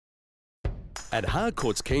At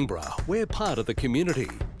Harcourts Kingborough, we're part of the community.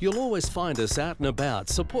 You'll always find us out and about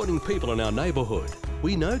supporting people in our neighbourhood.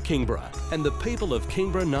 We know Kingborough, and the people of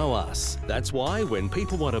Kingborough know us. That's why when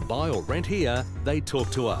people want to buy or rent here, they talk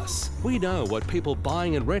to us. We know what people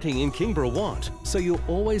buying and renting in Kingborough want, so you'll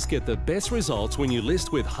always get the best results when you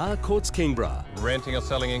list with Harcourts Kingborough. Renting or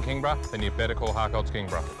selling in Kingborough? Then you better call Harcourts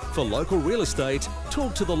Kingborough. For local real estate,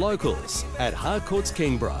 talk to the locals at Harcourts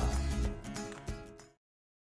Kingborough.